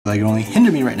Like, it only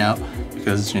hinder me right now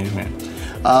because it's changing me.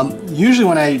 Usually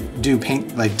when I do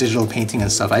paint, like digital painting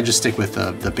and stuff, I just stick with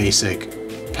the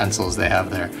basic pencils they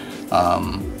have there,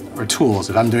 or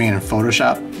tools. If I'm doing it in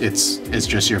Photoshop, it's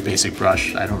just your basic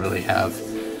brush. I don't really have,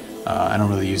 I don't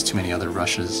really use too many other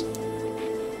brushes.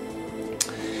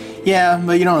 Yeah,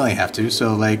 but you don't really have to.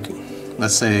 So like,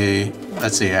 let's say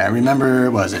I remember,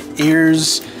 what was it,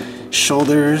 ears,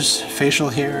 shoulders, facial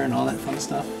hair, and all that fun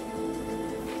stuff.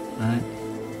 All right.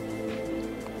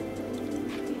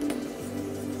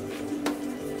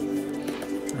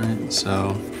 Right,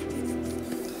 so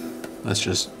let's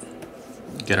just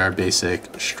get our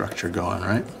basic structure going,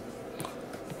 right?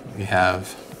 We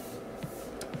have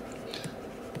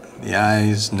the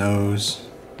eyes, nose,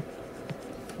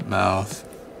 mouth.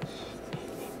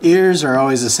 Ears are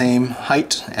always the same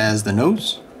height as the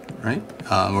nose, right?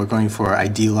 We're going for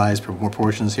idealized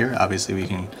proportions here. Obviously, we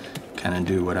can kind of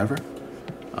do whatever,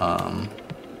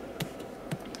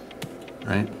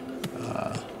 right?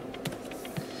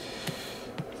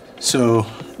 So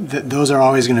those are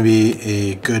always going to be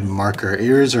a good marker.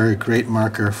 Ears are a great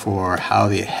marker for how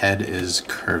the head is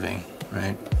curving,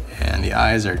 right? And the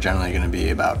eyes are generally going to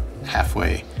be about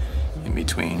halfway in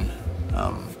between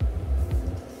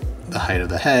the height of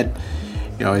the head.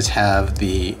 You always have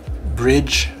the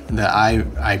bridge, the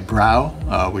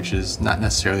eyebrow, which is not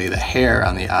necessarily the hair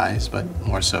on the eyes, but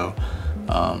more so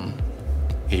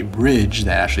a ridge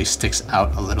that actually sticks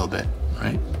out a little bit,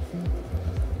 right?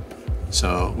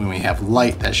 So when we have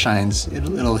light that shines,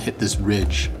 it'll hit this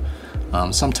ridge.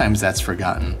 Sometimes that's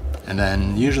forgotten. And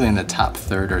then usually in the top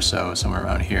third or so, somewhere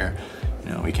around here,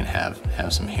 you know, we can have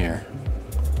some hair,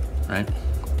 right?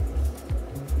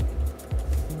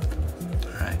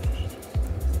 All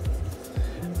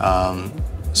right.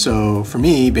 So for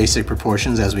me, basic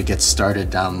proportions as we get started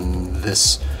down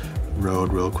this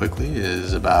road real quickly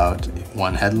is about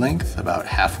one head length. About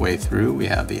halfway through, we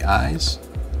have the eyes.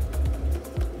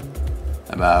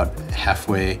 About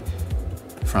halfway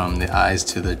from the eyes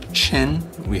to the chin,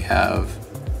 we have,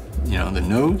 you know, the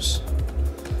nose,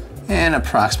 and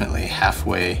approximately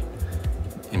halfway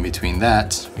in between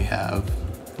that, we have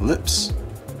lips,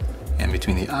 and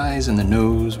between the eyes and the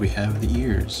nose, we have the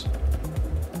ears,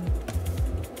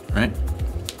 right?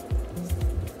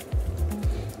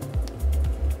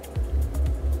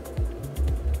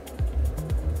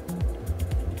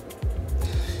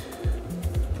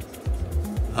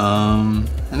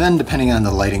 And then depending on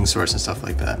the lighting source and stuff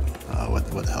like that, what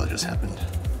the hell just happened?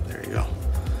 There you go.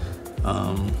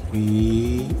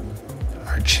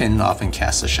 Our chin often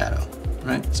casts a shadow,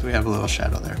 right? So we have a little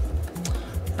shadow there.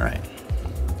 All right.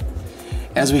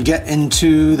 As we get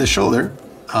into the shoulder,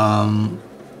 and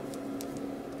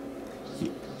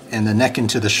the neck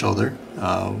into the shoulder,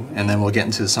 and then we'll get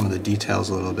into some of the details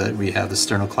a little bit. We have the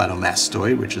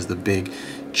sternocleidomastoid, which is the big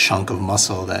chunk of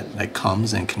muscle that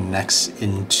comes and connects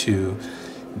into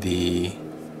the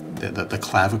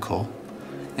clavicle.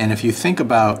 And if you think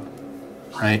about,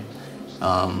 right,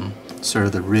 sort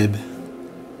of the rib,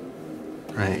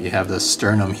 right, you have the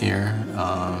sternum here,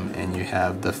 and you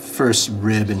have the first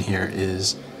rib in here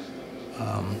is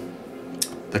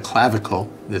the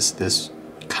clavicle, this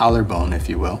collarbone, if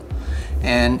you will,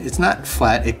 and it's not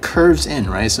flat, it curves in,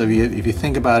 right? So if you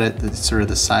think about it, it's sort of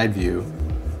the side view,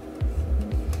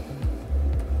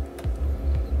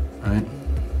 right?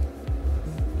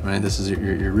 Right, this is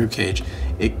your rib cage.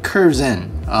 It curves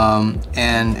in,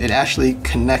 and it actually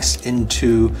connects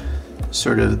into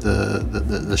sort of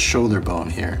the shoulder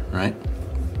bone here, right?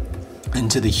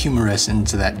 Into the humerus,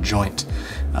 into that joint.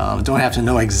 Don't have to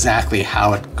know exactly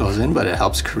how it goes in, but it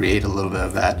helps create a little bit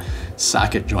of that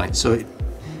socket joint. So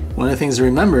one of the things to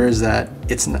remember is that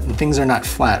things are not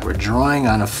flat. We're drawing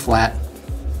on a flat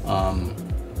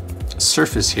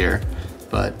surface here,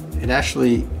 but it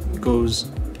actually goes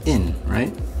in,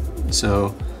 right?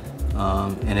 So,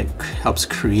 and it helps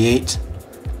create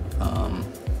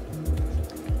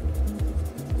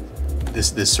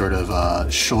this sort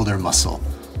of shoulder muscle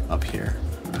up here,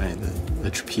 right? The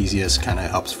trapezius kind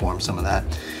of helps form some of that.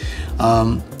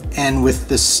 And with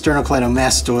the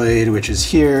sternocleidomastoid, which is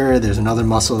here, there's another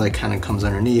muscle that kind of comes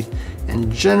underneath,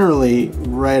 and generally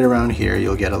right around here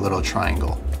you'll get a little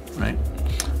triangle, right?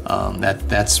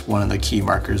 That's one of the key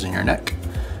markers in your neck.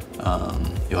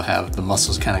 You'll have the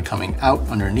muscles kind of coming out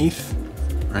underneath,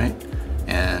 right?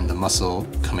 And the muscle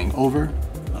coming over,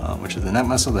 which is the neck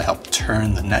muscle, to help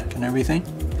turn the neck and everything.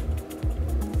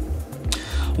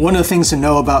 One of the things to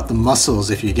know about the muscles,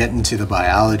 if you get into the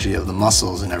biology of the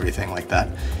muscles and everything like that,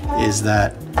 is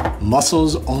that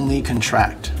muscles only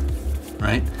contract,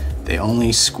 right? They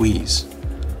only squeeze.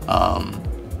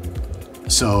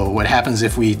 So what happens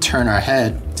if we turn our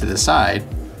head to the side,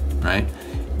 right?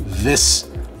 This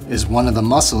is one of the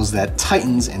muscles that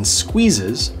tightens and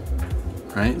squeezes,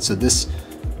 right? So this,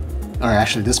 or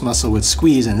actually this muscle would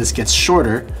squeeze and this gets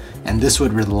shorter and this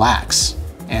would relax.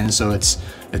 And so it's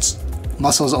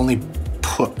muscles only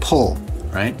pull,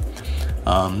 right?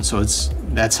 So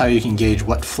that's how you can gauge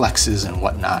what flexes and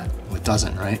what not, what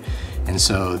doesn't, right? And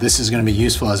so this is going to be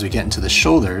useful as we get into the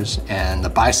shoulders and the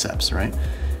biceps, right?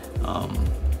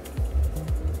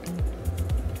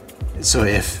 So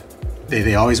if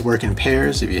they always work in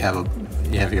pairs. If you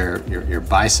have your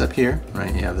bicep here,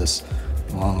 right? You have this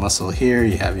long muscle here.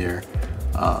 You have your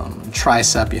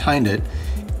tricep behind it.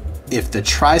 If the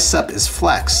tricep is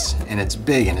flexed and it's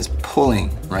big and it's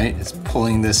pulling, right? It's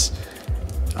pulling this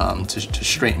to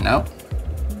straighten out.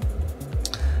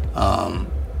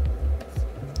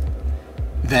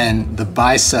 Then the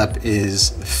bicep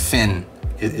is thin.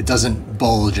 It doesn't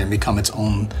bulge and become its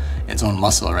own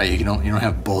muscle, right? You don't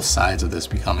have both sides of this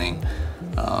becoming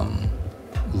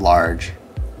large.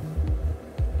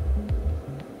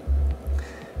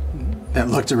 That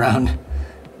looked around.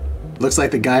 Looks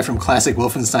like the guy from Classic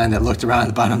Wolfenstein that looked around at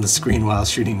the bottom of the screen while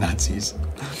shooting Nazis.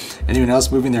 Anyone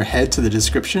else moving their head to the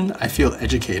description? I feel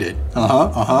educated.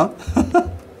 All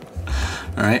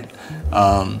right.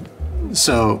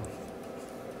 So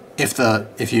if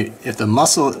the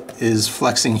muscle is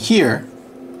flexing here,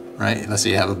 right? Let's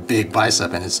say you have a big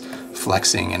bicep and it's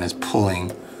flexing and it's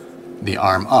pulling the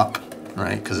arm up,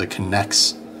 right? Because it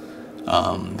connects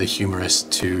the humerus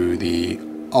to the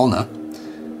ulna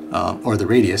or the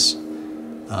radius.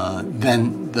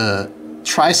 Then the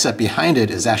tricep behind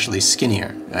it is actually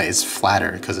skinnier. Right? It's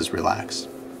flatter because it's relaxed.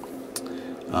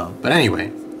 But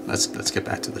anyway, let's get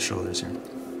back to the shoulders here.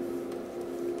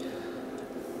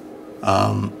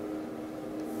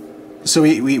 So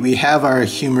we have our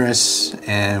humerus,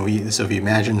 and so if you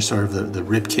imagine sort of the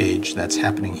rib cage that's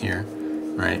happening here,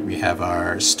 right? We have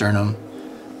our sternum.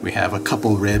 We have a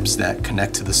couple ribs that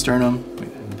connect to the sternum.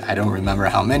 I don't remember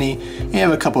how many. You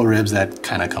have a couple ribs that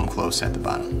kind of come close at the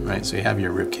bottom, right? So you have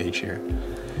your rib cage here.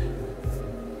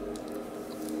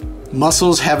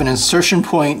 Muscles have an insertion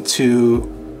point to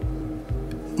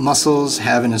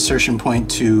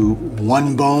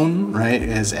one bone, right?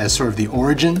 As sort of the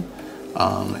origin.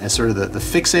 As sort of the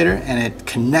fixator, and it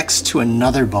connects to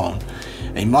another bone.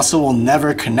 A muscle will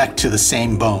never connect to the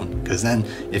same bone, because then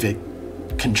if it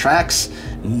contracts,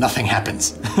 nothing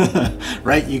happens,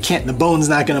 right? The bone's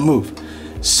not going to move.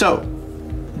 So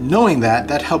knowing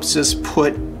that helps us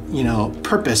put,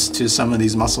 purpose to some of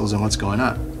these muscles and what's going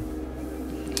on,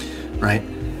 right?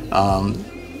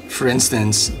 For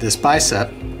instance, this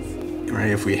bicep,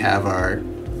 right? If we have our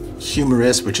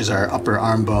humerus, which is our upper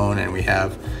arm bone, and we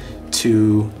have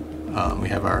we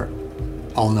have our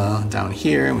ulna down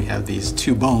here, and we have these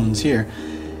two bones here.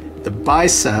 The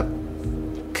bicep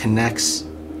connects,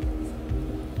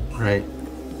 right,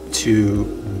 to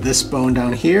this bone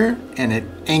down here, and it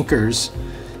anchors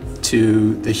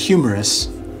to the humerus,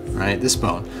 right, this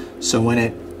bone. So when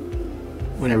it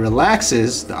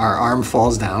relaxes, our arm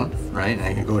falls down, right, and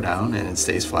I can go down and it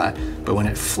stays flat. But when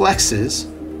it flexes,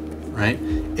 right,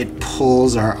 it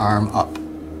pulls our arm up.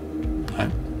 Okay?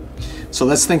 So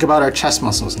let's think about our chest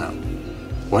muscles now.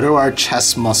 What do our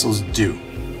chest muscles do?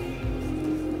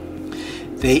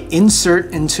 They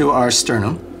insert into our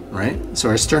sternum, right? So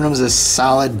our sternum is a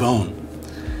solid bone.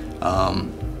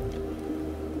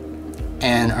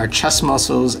 And our chest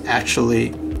muscles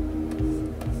actually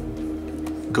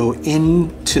go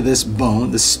into this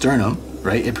bone, the sternum,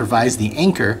 right? It provides the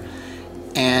anchor,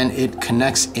 and it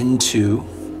connects into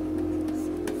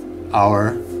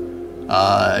our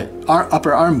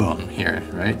upper arm bone here,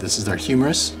 right? This is our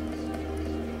humerus.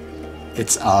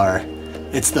 It's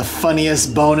the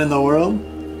funniest bone in the world.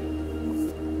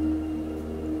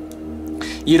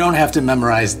 You don't have to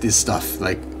memorize this stuff.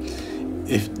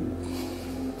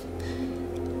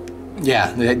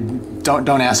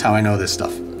 Don't ask how I know this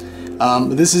stuff.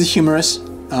 This is humerus,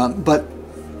 but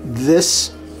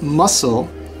this muscle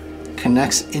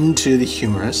connects into the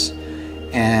humerus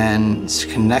and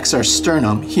connects our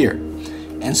sternum here.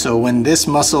 And so when this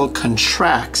muscle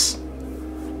contracts,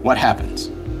 what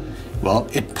happens? Well,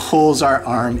 it pulls our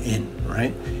arm in,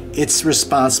 right? It's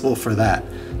responsible for that.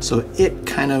 So it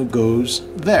kind of goes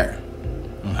there,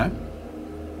 okay?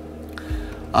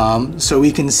 So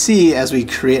we can see as we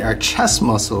create our chest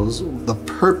muscles, the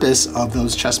purpose of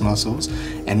those chest muscles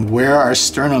and where our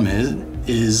sternum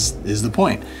is the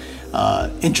point.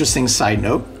 Interesting side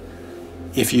note,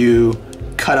 if you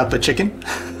cut up a chicken,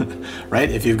 right?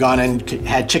 If you've gone and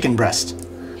had chicken breast,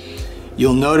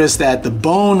 you'll notice that the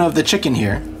bone of the chicken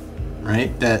here,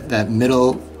 right? That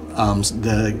middle,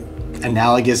 the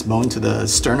analogous bone to the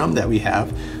sternum that we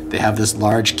have, they have this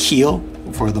large keel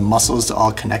for the muscles to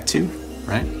all connect to,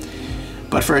 right?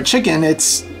 But for a chicken,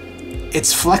 it's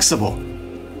flexible.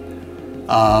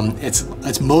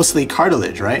 It's mostly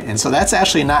cartilage, right? And so that's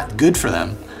actually not good for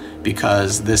them,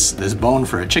 because this bone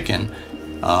for a chicken,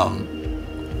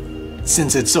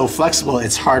 since it's so flexible,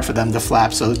 it's hard for them to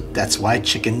flap. So that's why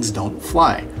chickens don't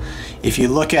fly. If you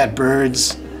look at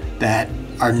birds that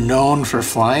are known for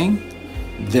flying,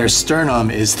 their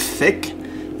sternum is thick,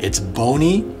 it's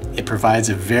bony, it provides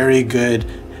a very good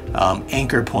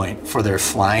anchor point for their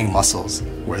flying muscles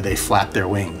where they flap their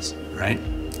wings, right?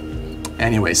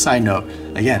 Anyway, side note,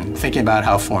 again, thinking about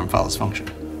how form follows function.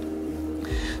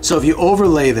 So if you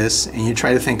overlay this and you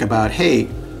try to think about, hey,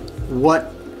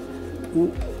 what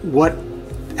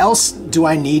else do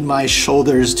I need my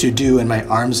shoulders to do and my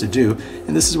arms to do?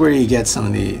 And this is where you get some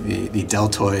of the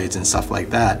deltoids and stuff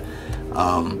like that.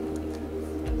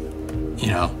 You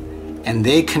know, and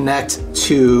they connect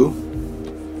to,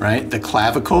 right, the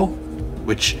clavicle,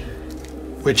 which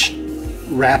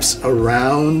wraps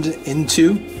around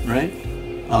into, right,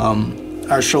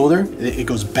 our shoulder. It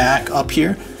goes back up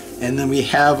here, and then we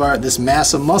have this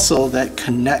mass of muscle that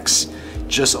connects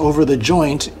just over the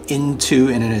joint into,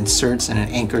 and it inserts and it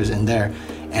anchors in there,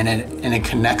 and it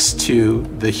connects to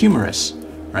the humerus,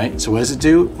 right? So what does it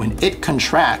do? When it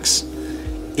contracts,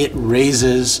 it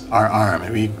raises our arm,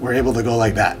 and we're able to go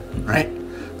like that, right?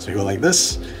 So we go like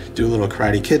this, do a little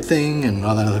Karate Kid thing and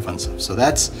all that other fun stuff. So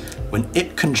that's when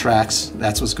it contracts,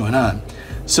 that's what's going on.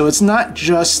 So it's not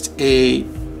just a,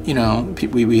 you know,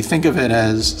 we think of it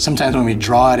as, sometimes when we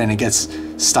draw it and it gets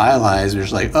stylized, we're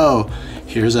just like, oh,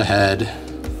 here's a head.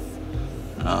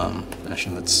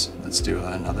 Actually, let's do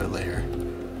another layer.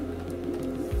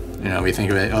 You know, we think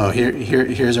of it, oh,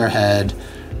 here's our head,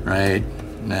 right,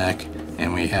 neck,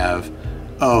 and we have,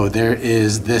 oh, there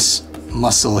is this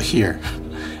muscle here.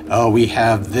 Oh, we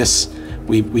have this,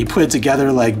 we put it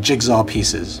together like jigsaw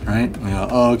pieces, right? We go,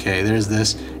 oh, okay, there's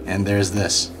this, and there's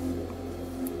this.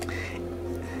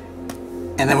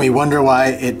 And then we wonder why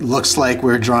it looks like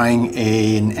we're drawing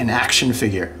an action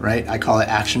figure, right? I call it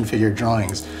action figure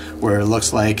drawings, where it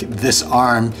looks like this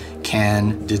arm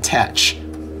can detach,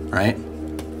 right?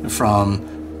 From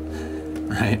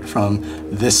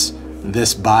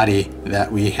this body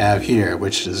that we have here,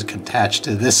 which is attached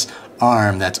to this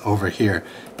arm that's over here.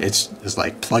 It's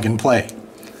like plug and play.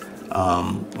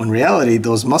 When in reality,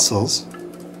 those muscles,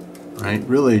 right,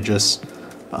 really just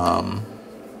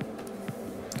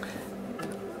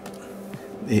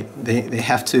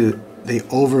they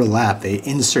overlap, they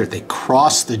insert, they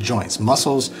cross the joints.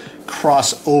 Muscles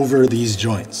cross over these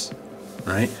joints,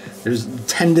 right? There's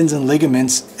tendons and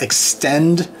ligaments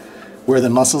extend where the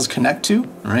muscles connect to,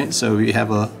 right? So you have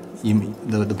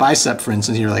the bicep, for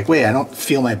instance, you're like, wait, I don't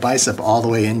feel my bicep all the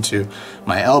way into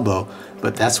my elbow,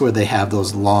 but that's where they have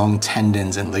those long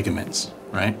tendons and ligaments,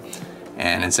 right?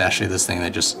 And it's actually this thing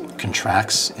that just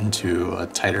contracts into a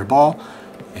tighter ball,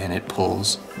 and it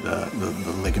pulls the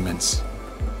ligaments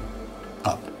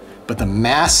up. But the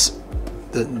mass,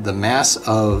 the mass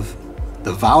of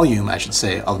the volume, I should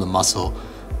say, of the muscle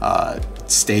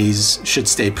should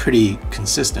stay pretty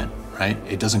consistent, right?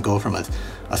 It doesn't go from a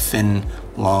thin,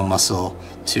 long muscle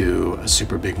to a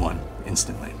super big one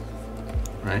instantly,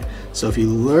 right? So if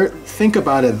you think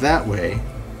about it that way,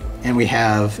 and we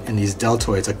have in these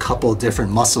deltoids a couple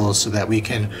different muscles so that we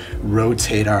can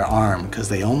rotate our arm, because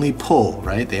they only pull,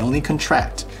 right? They only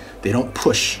contract, they don't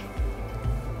push.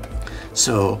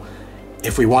 So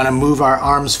if we want to move our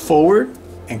arms forward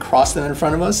and cross them in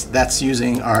front of us, that's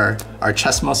using our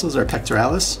chest muscles, our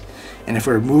pectoralis. And if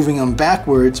we're moving them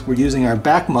backwards, we're using our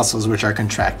back muscles, which are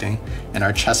contracting, and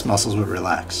our chest muscles would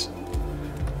relax,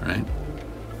 right?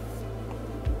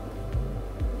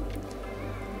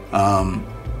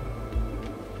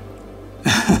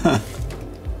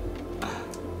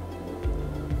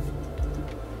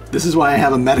 This is why I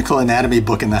have a medical anatomy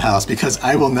book in the house, because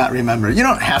I will not remember. You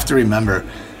don't have to remember.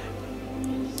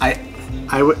 I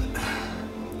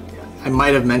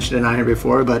might have mentioned it on here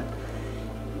before, but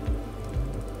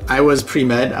I was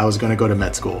pre-med. I was going to go to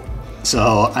med school.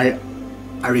 So I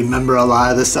remember a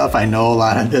lot of this stuff. I know a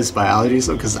lot of this biology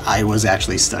stuff because I was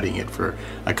actually studying it for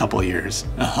a couple of years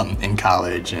in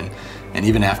college and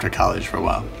even after college for a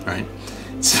while, right?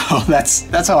 So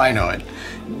that's how I know it.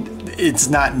 It's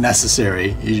not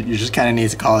necessary. You just kind of need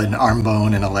to call it an arm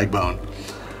bone and a leg bone.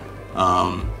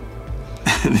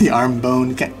 The arm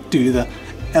bone due to the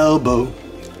elbow.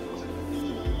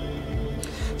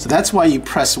 So that's why you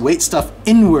press weight stuff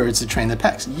inwards to train the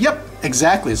pecs. Yep,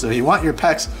 exactly. So you want your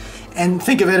pecs And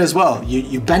think of it as well.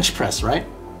 You bench press, right?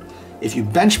 If you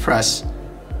bench press,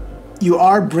 you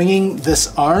are bringing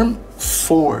this arm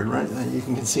forward, right? You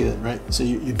can see that, right? So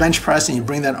you bench press and you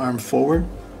bring that arm forward.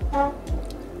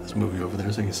 Let's move you over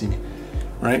there so you can see me,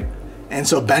 right? And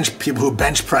so people who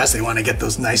bench press, they want to get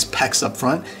those nice pecs up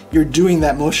front. You're doing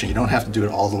that motion. You don't have to do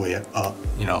it all the way up,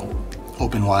 you know,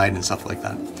 open wide and stuff like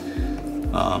that.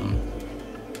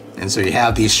 And so you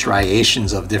have these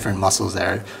striations of different muscles that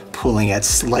are pulling at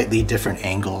slightly different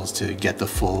angles to get the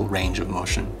full range of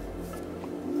motion.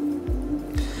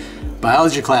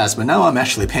 Biology class, but now I'm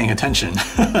actually paying attention.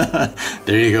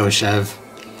 There you go, Chev.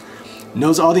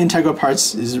 Knows all the integral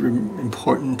parts is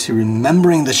important to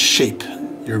remembering the shape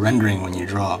you're rendering when you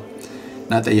draw.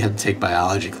 Not that you have to take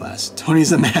biology class.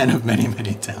 Tony's a man of many,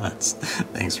 many talents.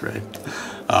 Thanks, Ray.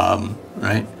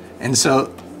 Right? And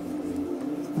so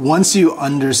once you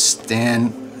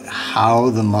understand how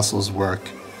the muscles work,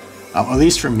 at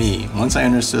least for me, once I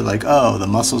understood like, oh, the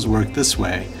muscles work this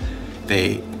way,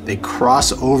 they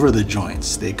cross over the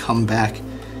joints. They come back,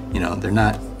 you know, they're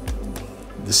not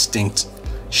distinct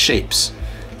shapes.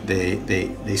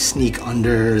 They sneak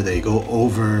under, they go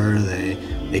over,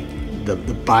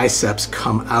 the biceps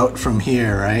come out from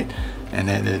here, right? And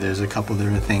there's a couple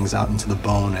different things out into the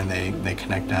bone, and they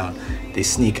connect down. They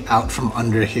sneak out from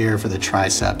under here for the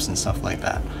triceps and stuff like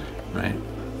that, right?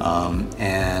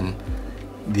 And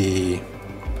the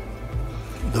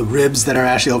ribs that are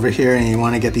actually over here, and you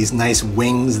want to get these nice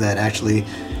wings that actually,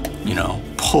 you know,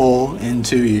 pull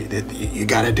into, you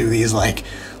got to do these like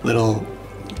little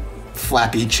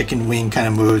flappy chicken wing kind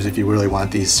of moves if you really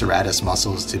want these serratus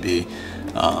muscles to be,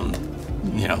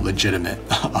 you know, legitimate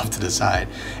off to the side.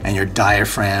 And your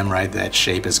diaphragm, right, that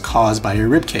shape is caused by your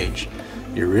rib cage.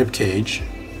 Your rib cage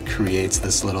creates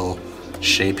this little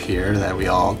shape here that we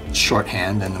all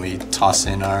shorthand, and we toss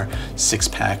in our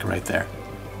six-pack right there.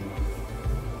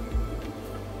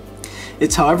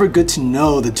 It's however good to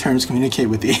know the terms communicate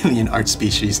with the alien art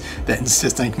species that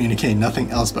insist on communicating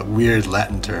nothing else but weird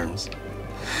Latin terms.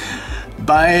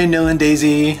 Bye, Nil and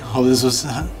Daisy. Hope this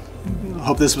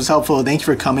was helpful. Thank you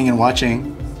for coming and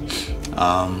watching.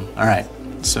 All right,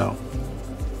 so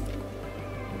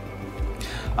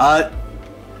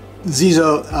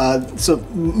Zizo, so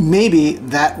maybe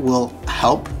that will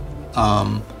help.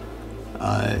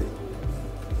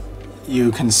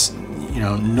 You can, you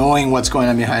know, knowing what's going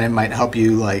on behind it might help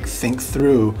you like think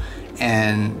through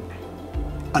and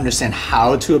understand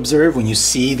how to observe when you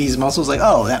see these muscles, like,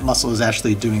 oh, that muscle is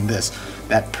actually doing this.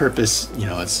 That purpose, you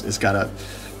know, it's got a,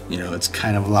 you know, it's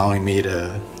kind of allowing me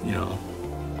to, you know,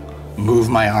 move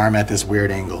my arm at this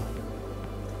weird angle.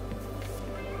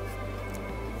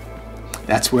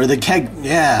 That's where the keg,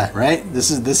 yeah, right? This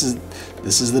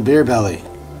is the beer belly.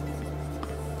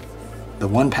 The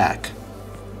one pack.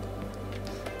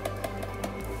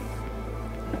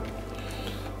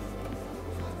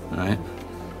 All right?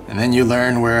 And then you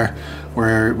learn where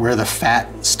the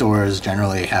fat stores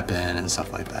generally happen and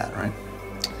stuff like that, right?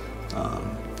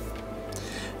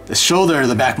 The shoulder,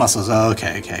 the back muscles. Oh,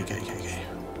 okay.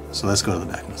 So let's go to the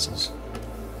back muscles.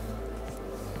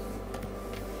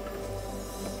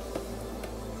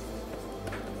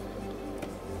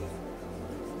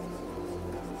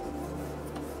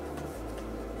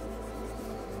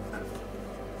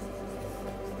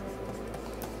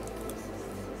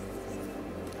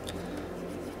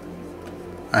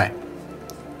 All right.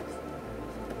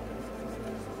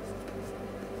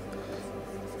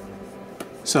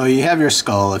 So you have your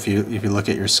skull. If you look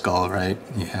at your skull, right,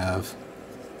 you have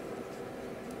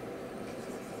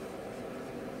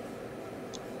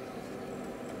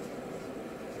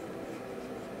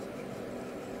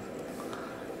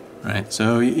right.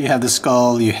 So you have the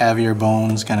skull. You have your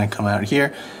bones kind of come out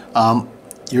here.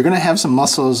 You're gonna have some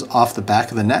muscles off the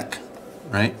back of the neck,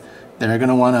 right? That are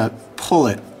gonna want to pull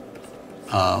it.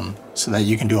 So that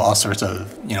you can do all sorts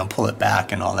of, you know, pull it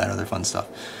back and all that other fun stuff,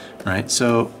 right?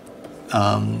 So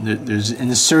there's an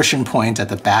insertion point at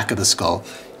the back of the skull.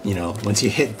 You know, once you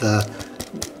hit the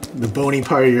bony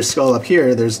part of your skull up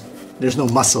here, there's no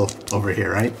muscle over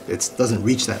here, right? It doesn't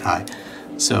reach that high.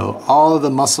 So all of the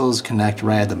muscles connect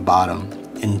right at the bottom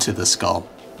into the skull,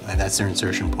 and that's their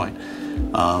insertion point.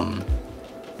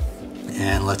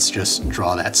 And let's just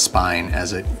draw that spine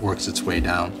as it works its way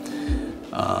down.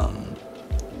 1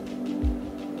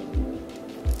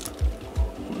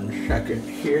 second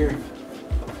here.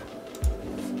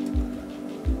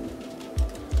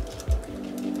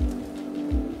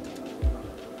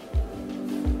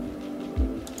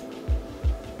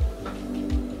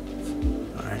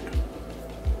 All right.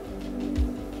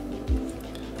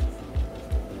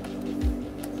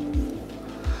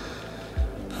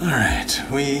 All right,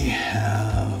 we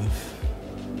have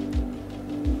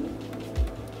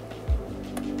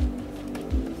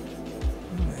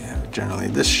generally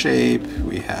this shape,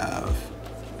 we have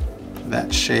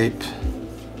that shape,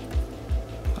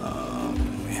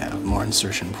 we have more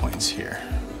insertion points here.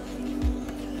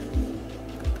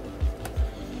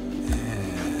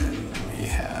 And we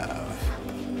have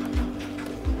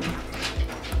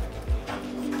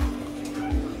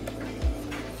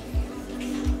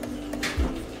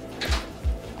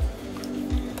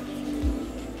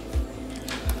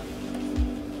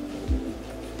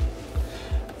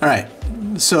all right.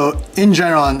 So in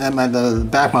general, on the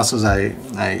back muscles,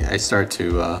 I start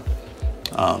to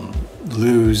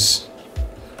lose.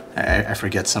 I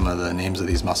forget some of the names of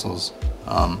these muscles.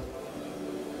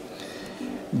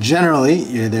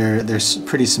 Generally, they're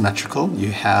pretty symmetrical.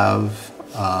 You have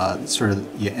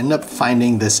you end up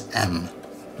finding this M,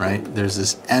 right? There's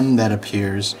this M that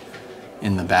appears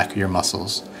in the back of your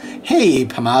muscles. Hey,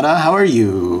 Pamada, how are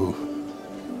you?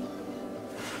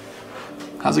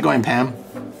 How's it going, Pam?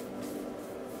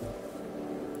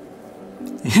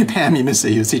 Pam, you missed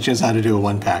it. He was teaching us how to do a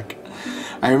one-pack.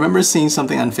 I remember seeing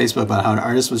something on Facebook about how an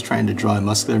artist was trying to draw a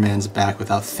muscular man's back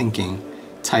without thinking.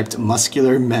 Typed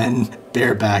muscular men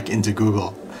bare back into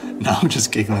Google. Now I'm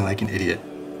just giggling like an idiot.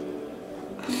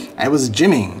 I was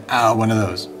gymming. One of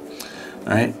those. All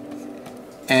right.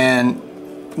 And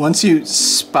once you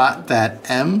spot that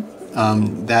M,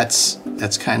 that's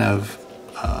kind of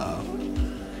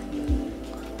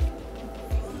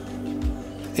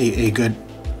a good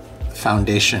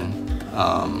foundation,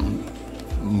 a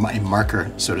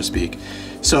marker, so to speak.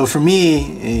 So for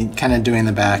me, kind of doing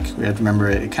the back, we have to remember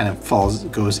it kind of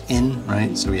goes in,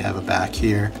 right? So we have a back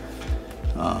here.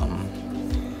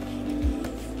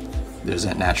 There's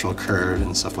that natural curve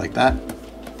and stuff like that.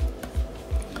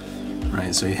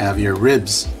 Right, so you have your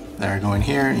ribs that are going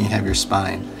here, and you have your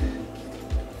spine.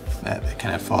 That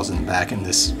kind of falls in the back in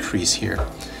this crease here.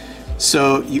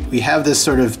 So we have this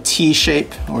sort of T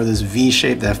shape or this V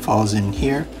shape that falls in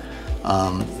here.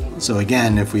 So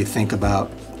again, if we think about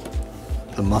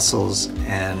the muscles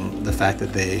and the fact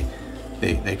that they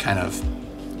kind of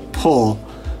pull,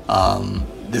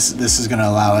 this is going to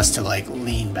allow us to like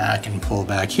lean back and pull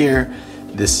back here.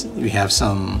 We have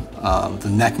some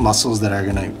the neck muscles that are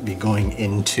going to be going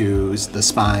into the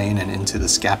spine and into the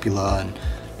scapula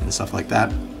and stuff like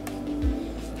that.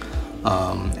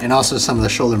 And also some of the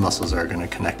shoulder muscles are going to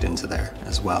connect into there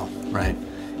as well, right?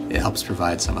 It helps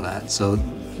provide some of that. So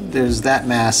there's that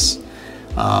mass,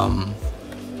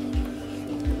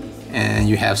 and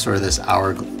you have sort of this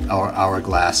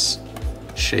hourglass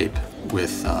shape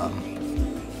with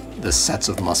the sets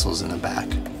of muscles in the back,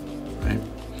 right?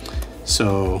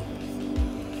 So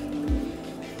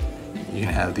you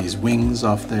can have these wings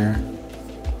off there.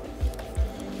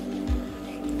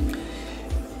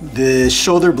 The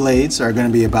shoulder blades are going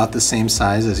to be about the same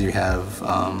size as you have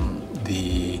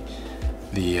the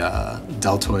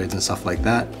deltoids and stuff like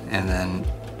that, and then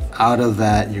out of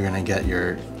that you're going to get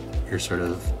your sort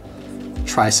of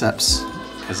triceps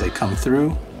as they come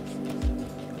through,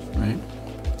 right?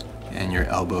 And your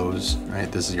elbows, right?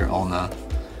 This is your ulna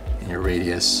and your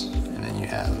radius, and then you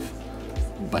have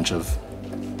a bunch of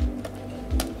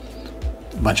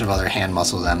other hand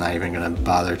muscles. I'm not even going to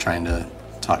bother trying to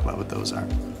talk about what those are.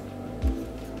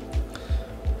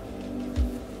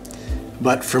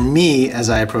 But for me,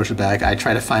 as I approach the back, I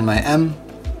try to find my M,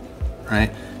 right?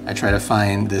 I try to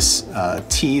find this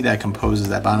T that composes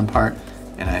that bottom part,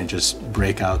 and I just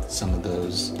break out some of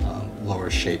those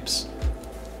lower shapes,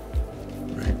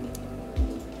 right?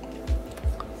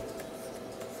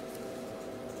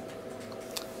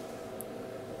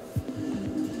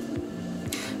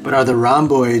 But are the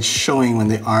rhomboids showing when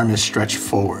the arm is stretched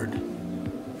forward?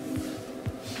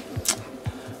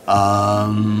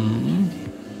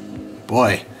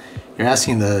 Boy, you're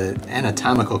asking the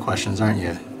anatomical questions, aren't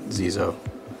you, Zizo?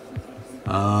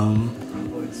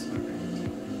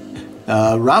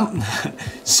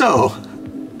 So,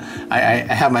 I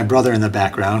have my brother in the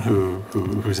background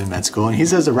who's in med school, and he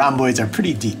says the rhomboids are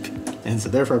pretty deep, and so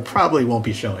therefore probably won't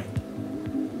be showing.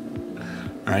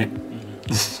 All right?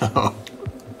 So.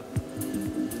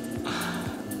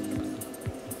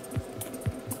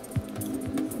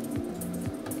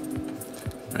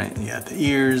 Right, you got the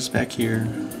ears back here.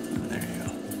 There you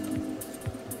go.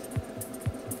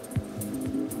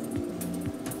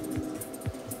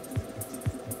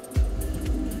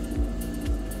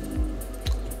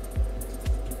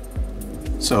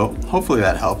 So hopefully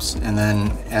that helps. And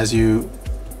then as you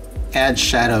add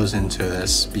shadows into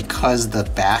this, because the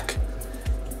back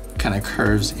kind of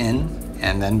curves in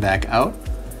and then back out,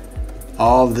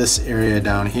 all this area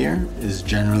down here is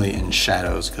generally in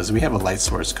shadows because we have a light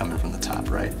source coming from the top,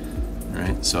 right?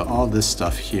 Right. So all this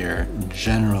stuff here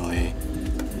generally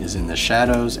is in the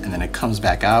shadows, and then it comes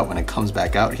back out. When it comes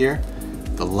back out here,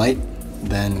 the light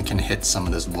then can hit some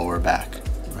of this lower back,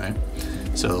 right?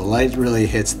 So the light really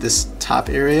hits this top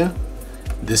area.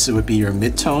 This would be your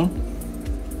mid-tone,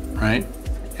 right?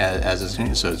 As it's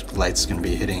going, so light's going to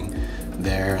be hitting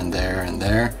there and there and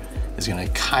there. It's going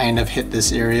to kind of hit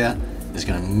this area. It's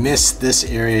going to miss this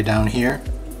area down here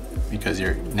because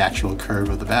your natural curve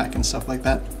of the back and stuff like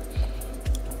that,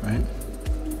 right?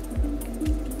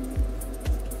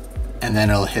 And then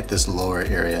it'll hit this lower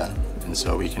area, and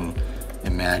so we can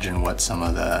imagine what some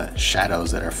of the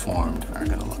shadows that are formed are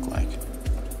going to look like.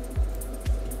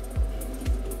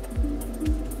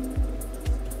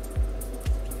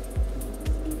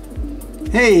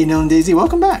 Hey, Known Daisy,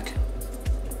 welcome back.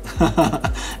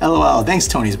 LOL, thanks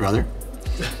Tony's brother.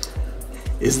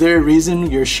 Is there a reason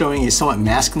you're showing a somewhat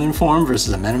masculine form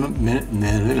versus a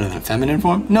feminine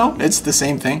form? No, it's the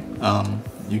same thing.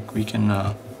 We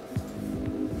can...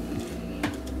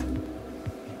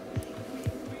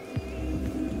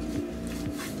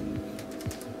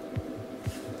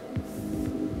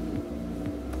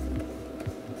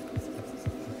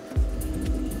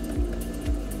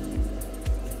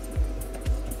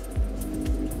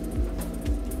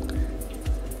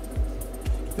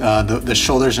 the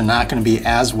shoulders are not going to be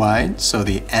as wide, so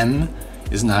the M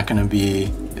is not going to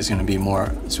be, is going to be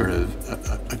more sort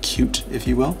of acute, if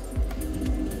you will,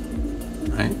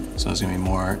 right? So it's going to be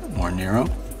more narrow,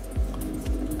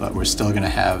 but we're still going to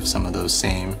have some of those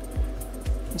same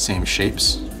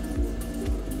shapes,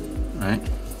 right?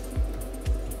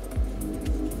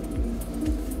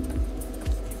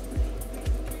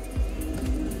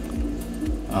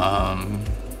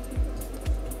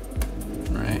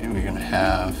 Right, and we're going to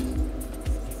have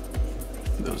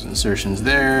those insertions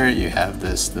there. You have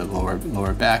this, the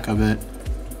lower back of it,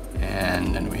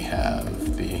 and then we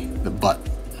have the butt,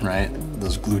 right?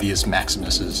 Those gluteus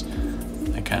maximuses.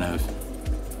 I kind of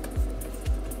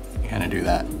do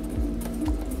that.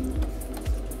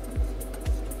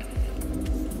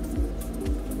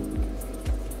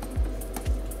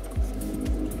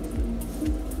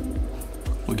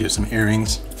 We'll give some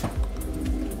earrings.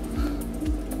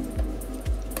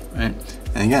 Right?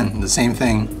 And again, the same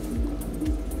thing.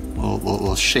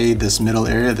 We'll shade this middle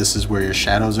area. This is where your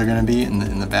shadows are going to be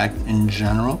in the back in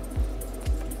general,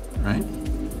 right?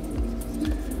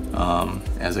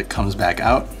 As it comes back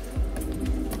out,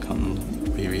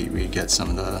 we get some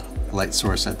of the light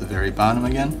source at the very bottom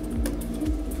again.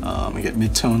 We get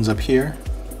midtones up here.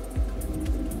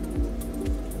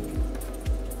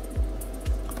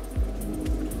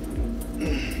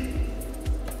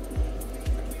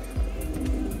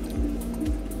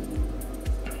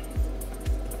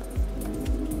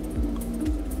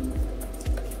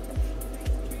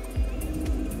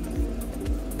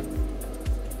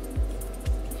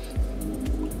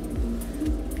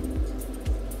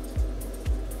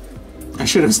 I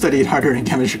should have studied harder in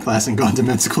chemistry class and gone to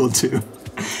med school too.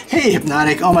 Hey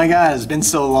Hypnotic, oh my god, it's been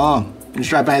so long. Just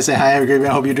drop by and say hi, have a great day,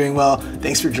 I hope you're doing well.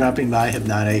 Thanks for dropping by,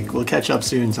 Hypnotic. We'll catch up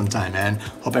soon sometime, man.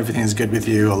 Hope everything's good with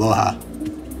you. Aloha.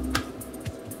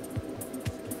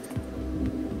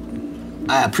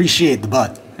 I appreciate the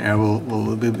butt. Yeah,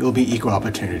 we'll be equal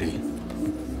opportunity.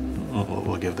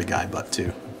 We'll give the guy butt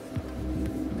too.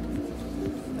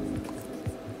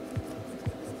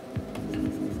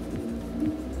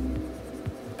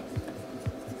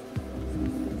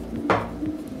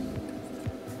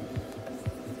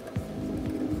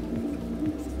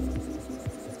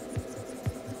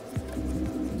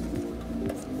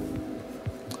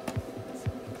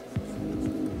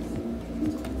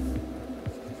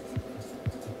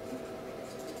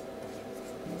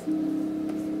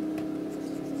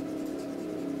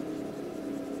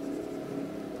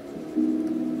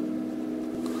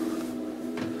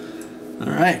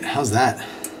 Alright, how's that?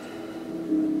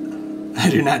 I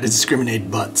do not discriminate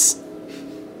butts.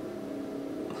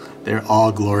 They're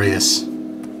all glorious.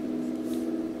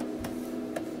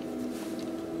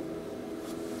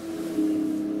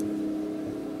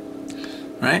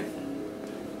 Right?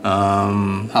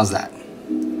 How's that?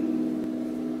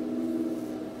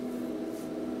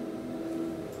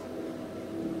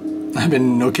 I've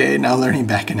been okay, now learning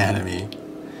back anatomy.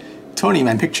 Tony,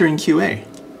 my picture in QA.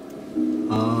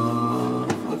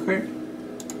 Okay.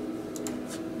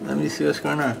 Let me see what's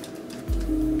going on.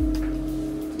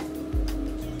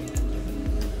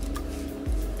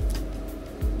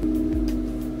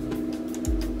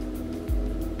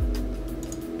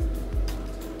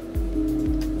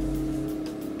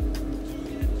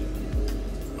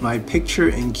 My picture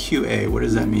in QA. What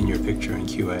does that mean, your picture in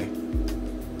QA?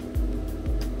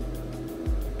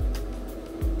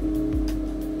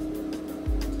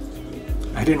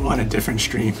 I didn't want a different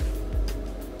stream.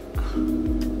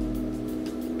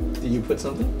 Did you put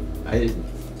something? I didn't.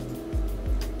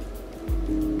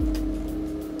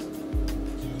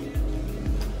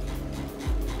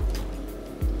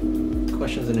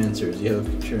 Questions and answers. You have a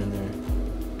picture in there.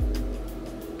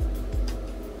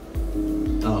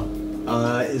 Oh,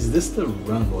 is this the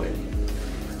rhomboid?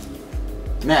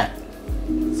 Matt.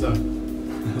 So,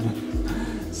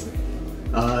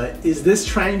 is this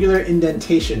triangular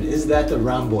indentation? Is that the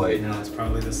rhomboid? no, it's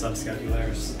probably the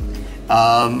subscapularis.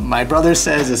 My brother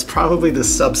says it's probably the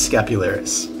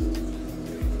subscapularis.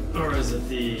 Or is it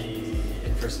the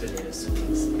infraspinatus?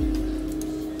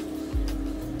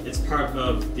 It's part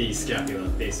of the scapula,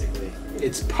 basically.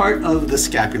 It's part of the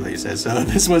scapula, he says. So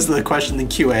this was the question in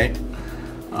QA.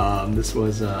 This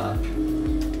was, I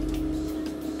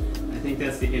think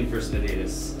that's the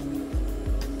infraspinatus.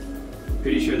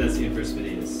 Pretty sure that's the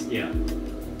infraspinatus. Yeah.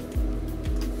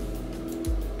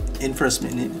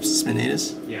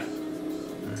 infraspinatus? Yeah.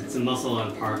 It's a muscle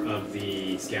on part of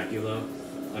the scapula,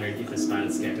 underneath the spine of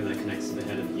the scapula that connects to the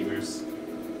head of the humerus.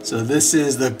 So this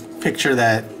is the picture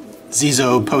that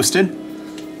Zizo posted.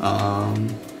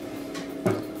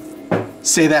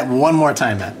 Say that one more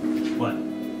time, Matt. What?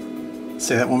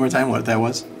 Say that one more time, what that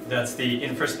was? That's the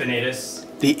infraspinatus.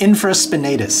 The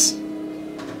infraspinatus.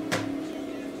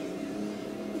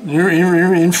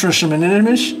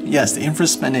 Infraspinatus? Yes, the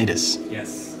infraspinatus.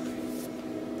 Yes.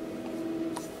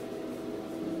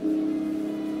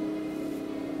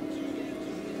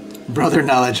 Brother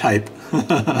knowledge hype.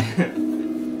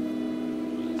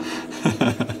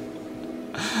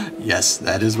 Yes,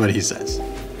 that is what he says.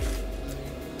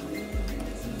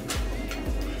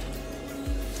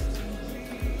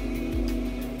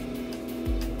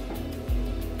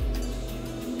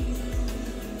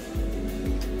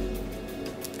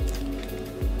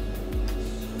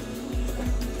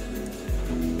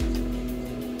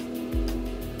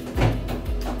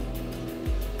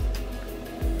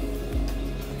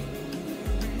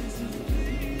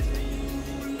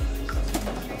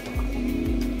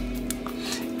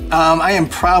 I am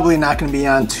probably not going to be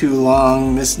on too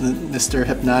long, Mr.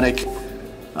 Hypnotic.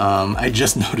 I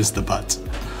just noticed the butt.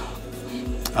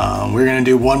 We're going to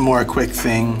do one more quick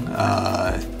thing.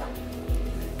 We're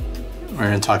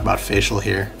going to talk about facial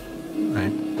here,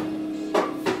 right?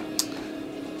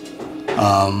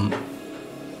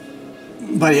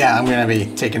 But yeah, I'm going to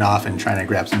be taking off and trying to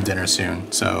grab some dinner soon.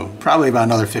 So probably about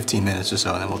another 15 minutes or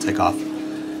so, and then we'll take off.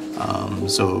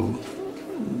 So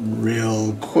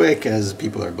real quick, as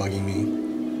people are bugging me.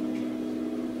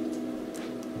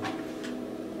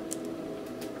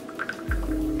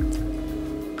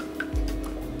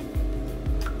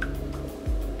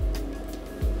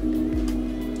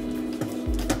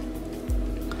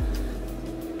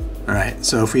 All right,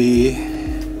 so if we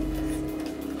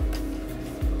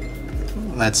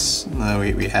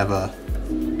we have a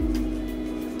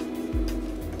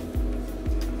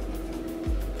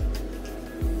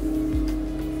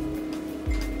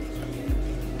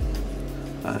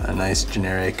nice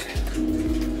generic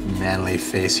manly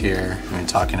face here. I'm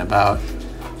talking about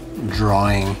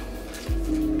drawing,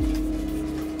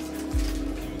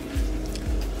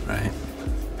 right?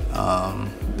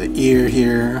 The ear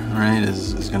here, right,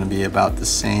 is going to be about the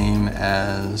same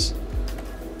as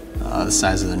the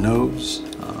size of the nose.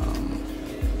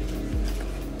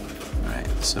 Right,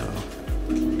 so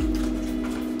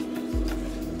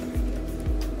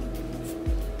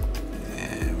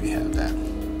and we have that.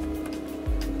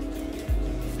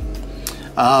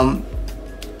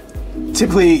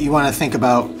 Typically, you want to think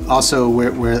about also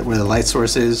where the light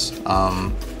source is.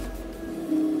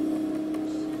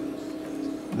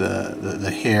 The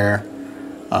hair,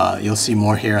 you'll see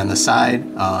more hair on the side.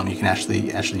 You can actually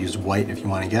use white if you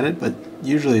want to get it, but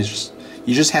usually it's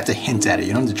you just have to hint at it.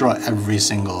 You don't have to draw every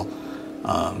single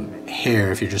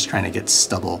hair if you're just trying to get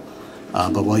stubble.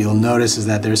 But what you'll notice is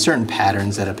that there's certain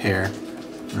patterns that appear,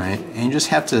 right? And you just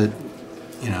have to,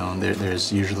 you know,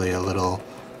 there's usually a little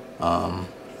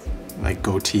like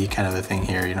goatee kind of a thing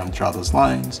here. You don't draw those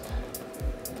lines.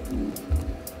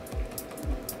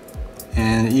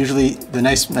 And usually the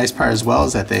nice part as well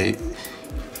is that they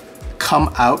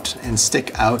come out and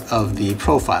stick out of the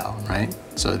profile, right?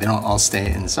 So they don't all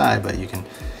stay inside, but you can,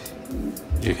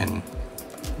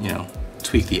 you know,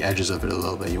 tweak the edges of it a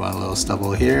little bit. You want a little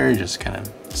stubble here, you just kind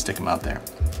of stick them out there,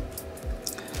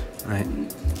 right?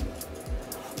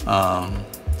 And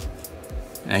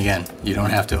again, you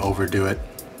don't have to overdo it.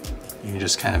 You can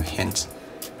just kind of hint.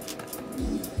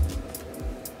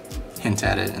 hint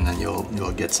at it, and then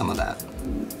you'll get some of that,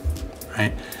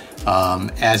 right?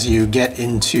 As you get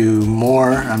into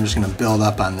more, I'm just going to build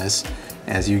up on this.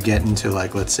 As you get into,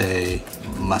 like, let's say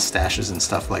mustaches and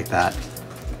stuff like that,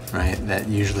 right? That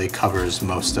usually covers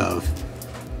most of.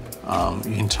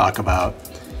 You can talk about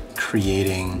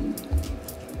creating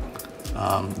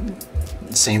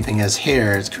same thing as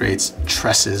hair. It creates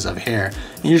tresses of hair.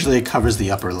 Usually it covers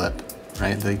the upper lip,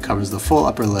 right? It covers the full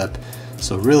upper lip.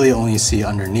 So really all you see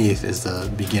underneath is the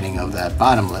beginning of that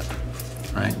bottom lip,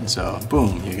 right? And so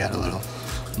boom, you got a little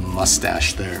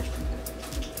mustache there,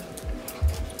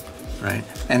 right?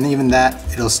 And even that,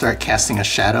 it'll start casting a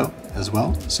shadow as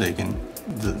well. So you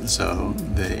can, so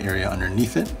the area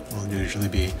underneath it will usually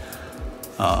be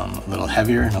a little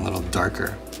heavier and a little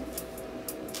darker.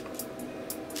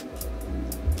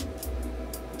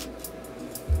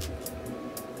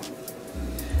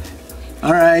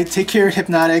 All right, take care,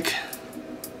 Hypnotic.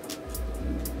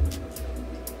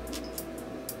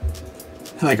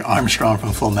 Like Armstrong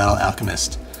from Full Metal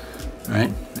Alchemist,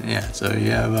 right? Yeah, so you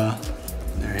have,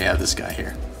 there you have this guy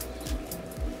here,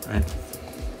 right?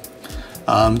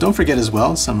 Don't forget as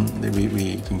well,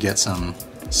 we can get some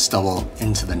stubble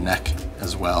into the neck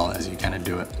as well as you kind of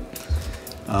do it.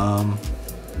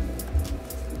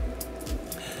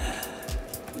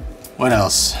 What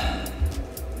else?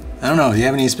 I don't know, do you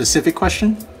have any specific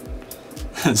question?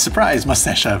 Surprise,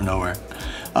 mustache out of nowhere.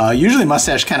 Usually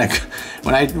mustache kind of,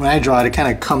 when I draw it, it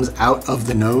kind of comes out of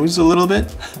the nose a little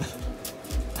bit.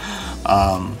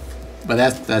 But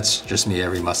that's just me.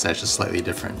 Every mustache is slightly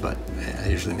different, but I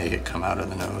usually make it come out of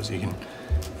the nose. You can,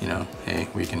 you know, hey,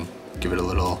 we can give it a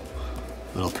little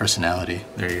personality.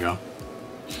 There you go.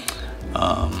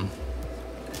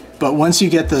 But once you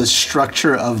get the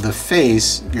structure of the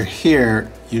face, your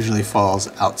hair usually falls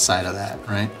outside of that,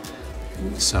 right?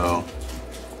 So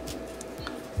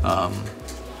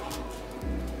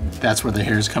that's where the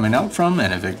hair is coming out from,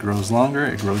 and if it grows longer,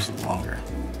 it grows longer.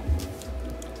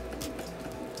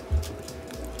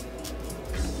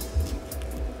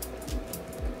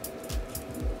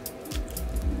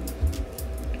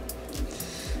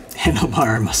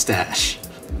 Handlebar mustache.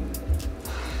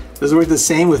 Does it work the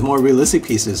same with more realistic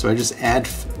pieces? So I just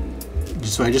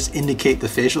indicate the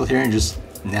facial hair and just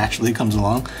naturally comes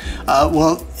along.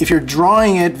 Well, if you're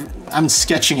drawing it, I'm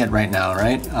sketching it right now,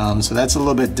 right? So that's a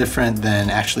little bit different than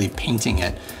actually painting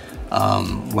it.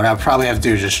 What I'll probably have to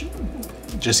do is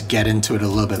just get into it a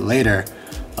little bit later.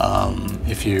 I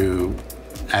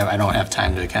don't have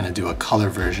time to kind of do a color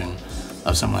version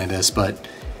of something like this, but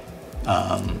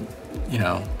you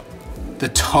know, the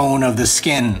tone of the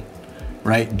skin,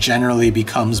 right, generally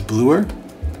becomes bluer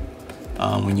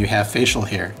when you have facial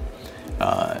hair.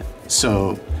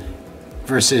 So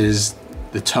versus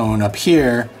the tone up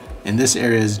here in this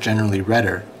area is generally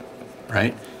redder,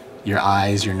 right? Your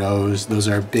eyes, your nose, those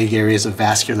are big areas of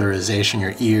vascularization,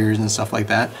 your ears and stuff like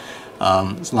that.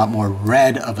 It's a lot more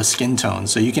red of a skin tone.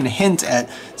 So you can hint at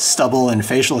stubble and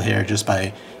facial hair just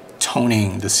by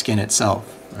toning the skin itself,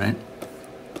 right?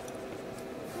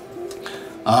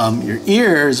 Your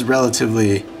ear is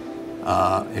relatively,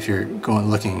 if you're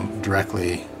looking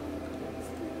directly,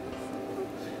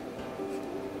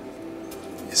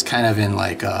 it's kind of in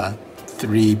like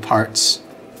 3 parts,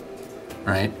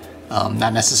 right?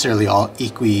 Not necessarily all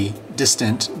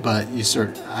equidistant, but you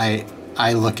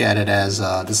I look at it as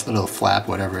this little flap,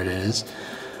 whatever it is.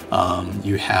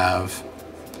 You have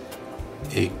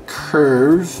a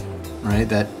curve, right?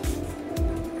 That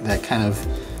kind of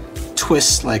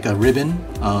twists like a ribbon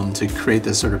to create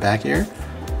this sort of back ear,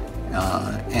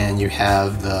 and you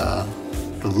have the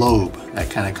lobe that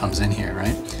kind of comes in here,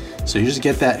 right? So you just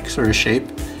get that sort of shape.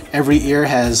 Every ear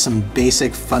has some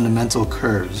basic fundamental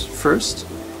curves. First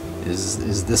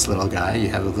is this little guy. You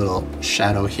have a little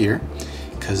shadow here,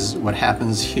 because what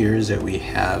happens here is that we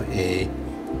have a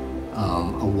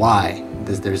Y.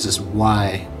 There's this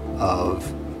Y of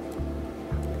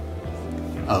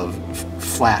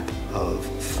flap of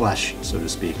flesh, so to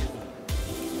speak,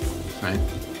 right?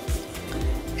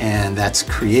 And that's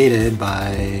created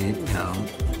by, you know,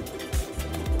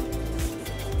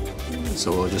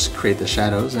 so we'll just create the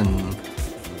shadows, and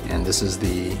this is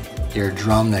the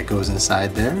eardrum that goes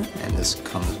inside there, and this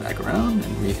comes back around,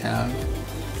 and we have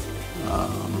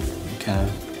kind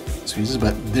of squeezes,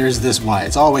 but there's this Y.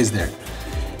 It's always there.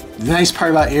 The nice part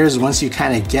about ears is once you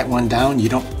kind of get one down,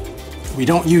 we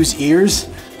don't use ears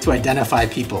to identify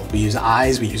people. We use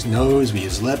eyes, we use nose, we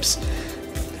use lips.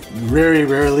 Very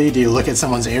rarely do you look at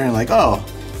someone's ear and like, oh,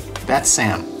 that's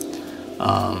Sam.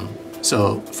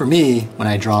 So for me, when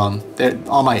I draw them,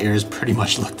 all my ears pretty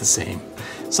much look the same.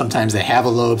 Sometimes they have a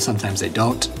lobe, sometimes they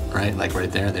don't, right? Like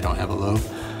right there, they don't have a lobe.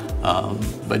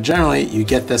 But generally, you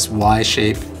get this Y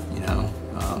shape, you know.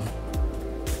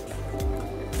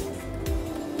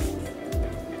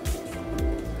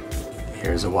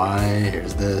 Here's a Y,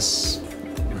 here's this,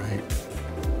 right?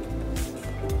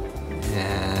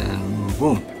 And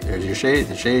boom, there's your shade,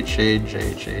 the shade, shade,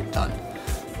 shade, shade, done.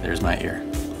 There's my ear.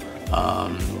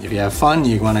 If you have fun,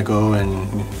 you want to go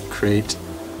and create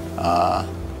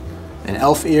an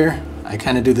elf ear. I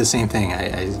kind of do the same thing.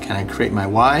 I kind of create my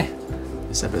Y,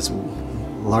 except it's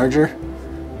larger.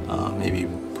 Maybe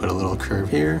put a little curve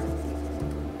here.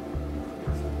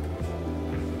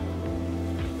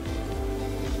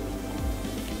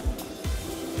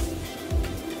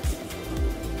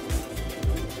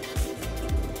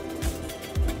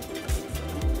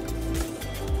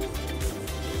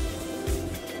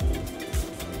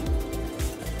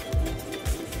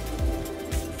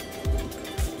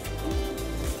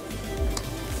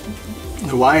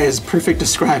 The Y is perfect to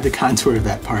describe the contour of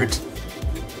that part.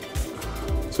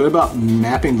 So what about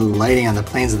mapping the lighting on the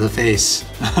planes of the face?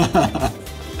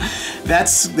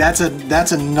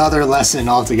 That's another lesson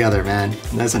altogether, man.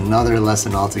 That's another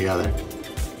lesson altogether.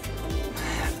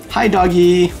 Hi,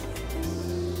 doggy.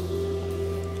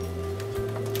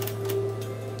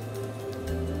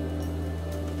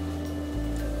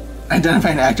 Identify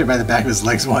an actor by the back of his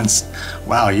legs once.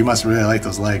 Wow, you must really like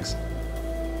those legs.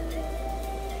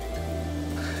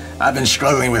 I've been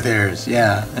struggling with ears,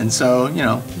 yeah. And so, you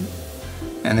know,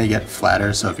 and they get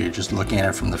flatter. So if you're just looking at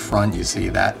it from the front, you see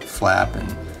that flap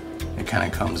and it kind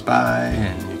of comes by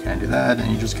and you kind of do that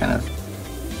and you just kind of,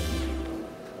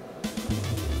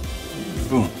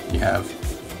 boom,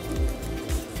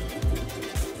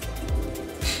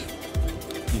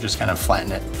 you just kind of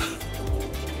flatten it,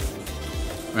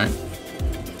 right?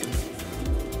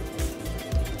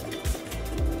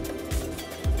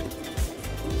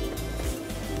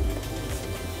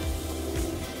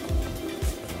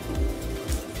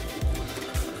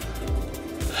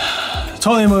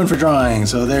 Totally moving for drawing,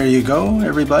 so there you go,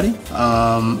 everybody.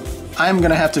 I'm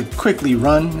gonna have to quickly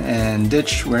run and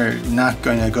ditch. We're not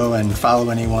gonna go and follow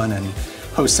anyone and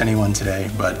host anyone today,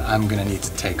 but I'm gonna need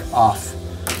to take off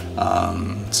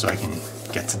so I can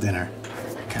get to dinner.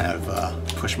 Kind of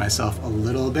push myself a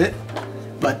little bit.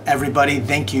 But everybody,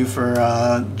 thank you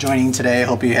for joining today.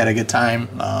 Hope you had a good time.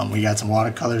 We got some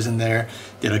watercolors in there,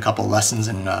 did a couple lessons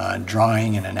in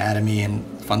drawing and anatomy and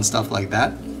fun stuff like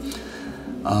that.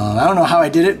 I don't know how I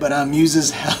did it, but I'm amused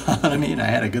as hell out of me and I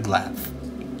had a good laugh.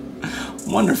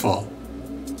 Wonderful.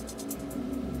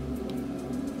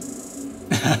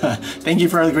 Thank you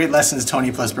for all the great lessons,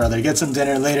 Tony plus brother. Get some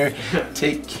dinner later.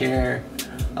 Take care.